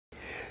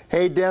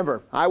Hey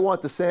Denver, I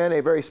want to send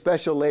a very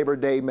special Labor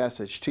Day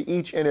message to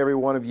each and every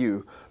one of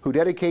you who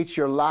dedicates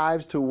your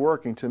lives to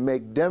working to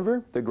make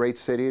Denver the great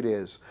city it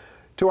is.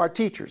 To our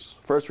teachers,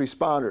 first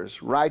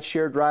responders,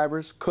 rideshare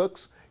drivers,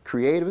 cooks,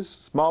 creatives,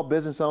 small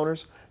business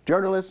owners,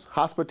 journalists,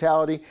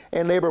 hospitality,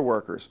 and labor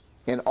workers,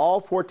 and all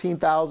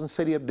 14,000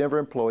 City of Denver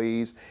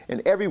employees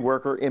and every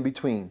worker in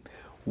between.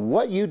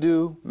 What you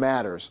do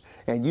matters,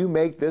 and you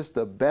make this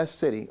the best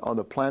city on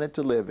the planet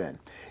to live in.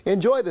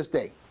 Enjoy this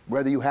day.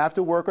 Whether you have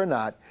to work or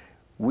not,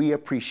 we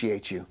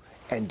appreciate you,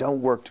 and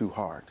don't work too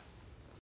hard.